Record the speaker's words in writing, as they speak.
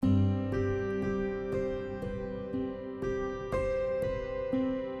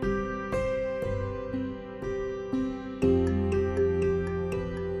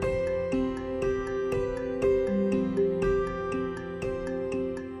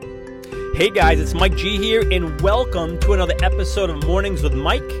Hey guys, it's Mike G here, and welcome to another episode of Mornings with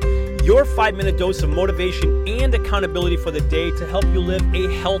Mike, your 5-minute dose of motivation and accountability for the day to help you live a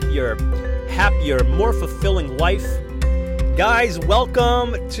healthier, happier, more fulfilling life. Guys,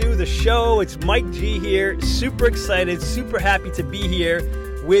 welcome to the show. It's Mike G here. Super excited, super happy to be here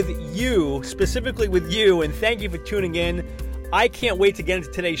with you, specifically with you, and thank you for tuning in. I can't wait to get into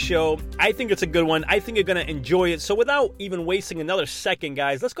today's show. I think it's a good one. I think you're going to enjoy it. So without even wasting another second,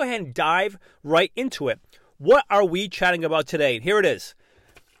 guys, let's go ahead and dive right into it. What are we chatting about today? Here it is.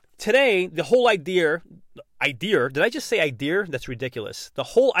 Today, the whole idea, did I just say idea? That's ridiculous. The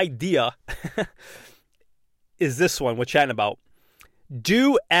whole idea is this one we're chatting about.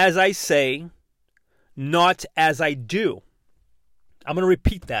 Do as I say, not as I do. I'm going to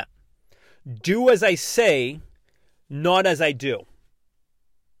repeat that. Do as I say, not as I do.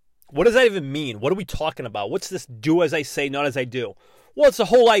 What does that even mean? What are we talking about? What's this do as I say, not as I do? Well, it's the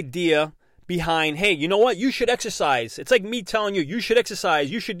whole idea behind, hey, you know what? You should exercise. It's like me telling you, you should exercise.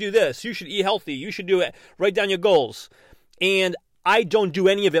 You should do this. You should eat healthy. You should do it. Write down your goals. And I don't do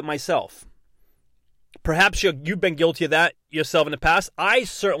any of it myself. Perhaps you've been guilty of that yourself in the past. I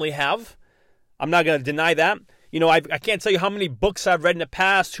certainly have. I'm not going to deny that. You know, I can't tell you how many books I've read in the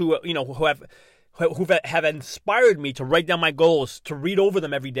past who have inspired me to write down my goals, to read over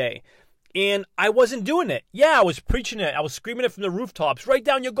them every day. And I wasn't doing it. Yeah, I was preaching it. I was screaming it from the rooftops. Write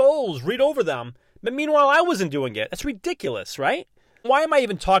down your goals. Read over them. But meanwhile, I wasn't doing it. That's ridiculous, right? Why am I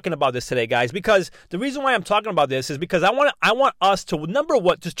even talking about this today, guys? Because the reason why I'm talking about this is because I want us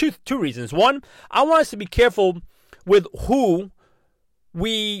to, just two reasons. One, I want us to be careful with who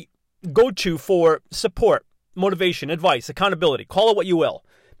we go to for support, motivation, advice, accountability. Call it what you will.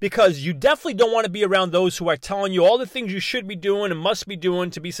 Because you definitely don't want to be around those who are telling you all the things you should be doing and must be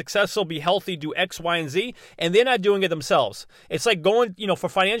doing to be successful, be healthy, do X, Y, and Z, and they're not doing it themselves. It's like going, for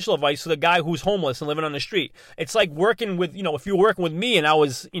financial advice to the guy who's homeless and living on the street. It's like working with, if you were working with me and I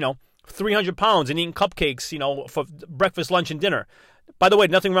was, 300 pounds and eating cupcakes, for breakfast, lunch, and dinner. By the way,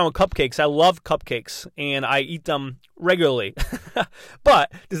 nothing wrong with cupcakes. I love cupcakes, and I eat them regularly.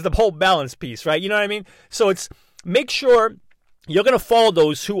 But this is the whole balance piece, right? You know what I mean? So it's make sure you're going to follow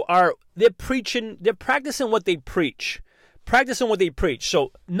those who they're practicing what they preach.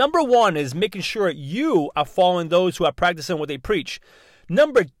 So number one is making sure you are following those who are practicing what they preach.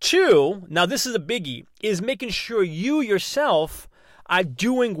 Number two, now this is a biggie, is making sure you yourself are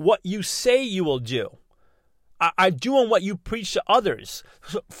doing what you say you will do. Are doing what you preach to others.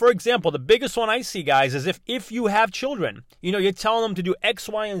 So, for example, the biggest one I see, guys, is if you have children, you're telling them to do X,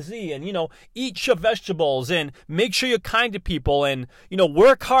 Y, and Z, and, eat your vegetables, and make sure you're kind to people, and,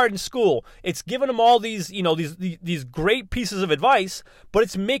 work hard in school. It's giving them all these, these great pieces of advice, but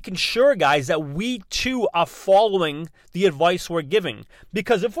it's making sure, guys, that we, too, are following the advice we're giving.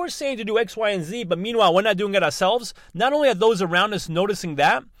 Because if we're saying to do X, Y, and Z, but meanwhile, we're not doing it ourselves, not only are those around us noticing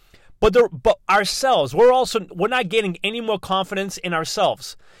that, but ourselves, we're not gaining any more confidence in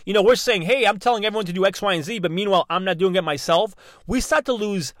ourselves. We're saying, hey, I'm telling everyone to do X, Y, and Z, but meanwhile, I'm not doing it myself. We start to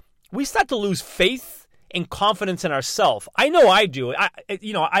lose faith and confidence in ourselves. I know I do.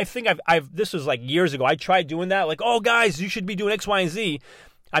 I think this was like years ago. I tried doing that. Like, oh, guys, you should be doing X, Y, and Z.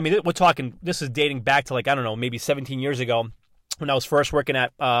 I mean, this is dating back to maybe 17 years ago, when I was first working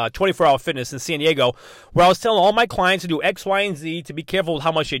at 24 Hour Fitness in San Diego, where I was telling all my clients to do X, Y, and Z, to be careful with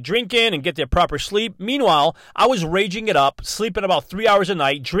how much they're drinking and get their proper sleep. Meanwhile, I was raging it up, sleeping about 3 hours a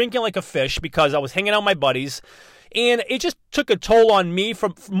night, drinking like a fish because I was hanging out with my buddies. And it just took a toll on me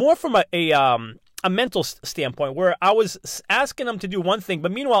from a mental standpoint, where I was asking them to do one thing,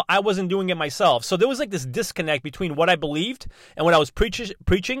 but meanwhile, I wasn't doing it myself. So there was like this disconnect between what I believed and what I was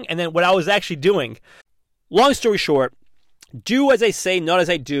preaching and then what I was actually doing. Long story short, do as I say, not as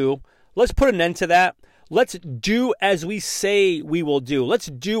I do. Let's put an end to that. Let's do as we say we will do. Let's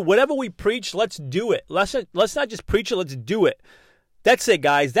do whatever we preach. Let's do it. Let's not just preach it. Let's do it. That's it,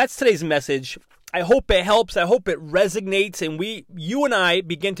 guys. That's today's message. I hope it helps. I hope it resonates, and you and I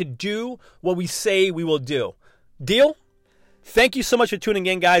begin to do what we say we will do. Deal? Thank you so much for tuning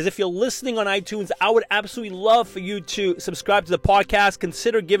in, guys. If you're listening on iTunes, I would absolutely love for you to subscribe to the podcast.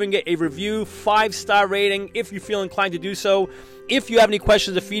 Consider giving it a review, 5-star rating, if you feel inclined to do so. If you have any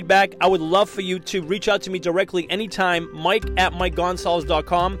questions or feedback, I would love for you to reach out to me directly anytime,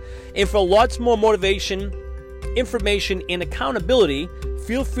 mike@mikegonsalves.com. And for lots more motivation, information, and accountability,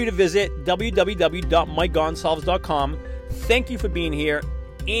 feel free to visit www.mikegonsalves.com. Thank you for being here.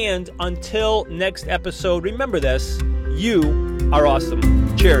 And until next episode, remember this. You are awesome.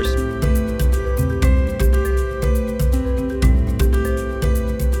 Cheers.